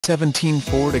2017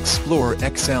 Ford Explorer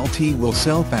XLT will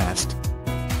sell fast.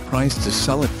 Price to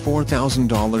sell at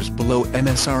 $4,000 below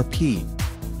MSRP.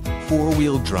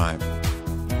 Four-wheel drive.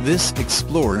 This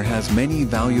Explorer has many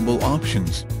valuable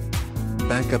options.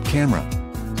 Backup camera.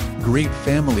 Great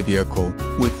family vehicle,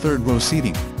 with third-row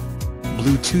seating.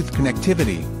 Bluetooth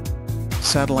connectivity.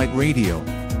 Satellite radio.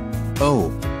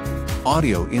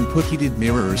 Audio input, heated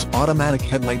mirrors, automatic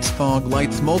headlights, fog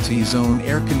lights, multi-zone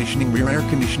air conditioning, rear air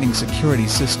conditioning, security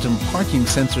system, parking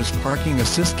sensors, parking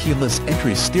assist, keyless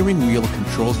entry, steering wheel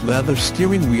controls, leather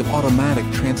steering wheel, automatic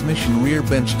transmission, rear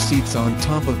bench seats. On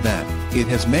top of that, it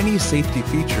has many safety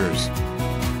features.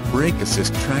 Brake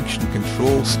assist, traction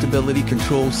control, stability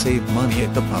control. Save money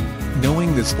at the pump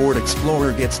knowing this Ford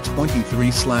Explorer gets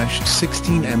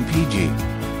 23/16 mpg.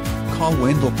 Call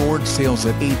Wendle Ford Sales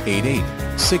at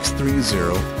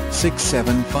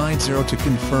 888-630-6750 to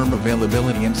confirm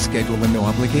availability and schedule a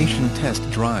no-obligation test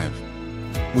drive.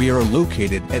 We are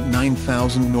located at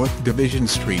 9000 North Division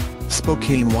Street,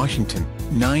 Spokane, Washington,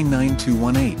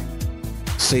 99218.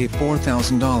 Save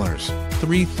 $4,000,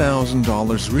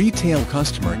 $3,000 retail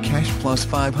customer cash plus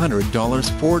 $500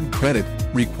 Ford credit,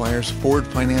 requires Ford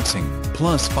financing,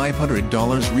 plus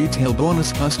 $500 retail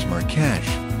bonus customer cash.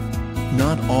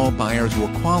 Not all buyers will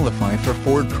qualify for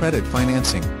Ford credit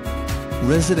financing.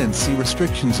 Residency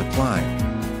restrictions apply.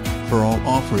 For all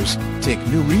offers, take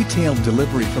new retail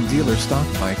delivery from dealer stock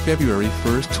by February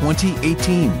 1,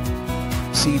 2018.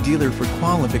 See dealer for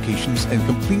qualifications and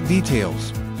complete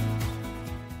details.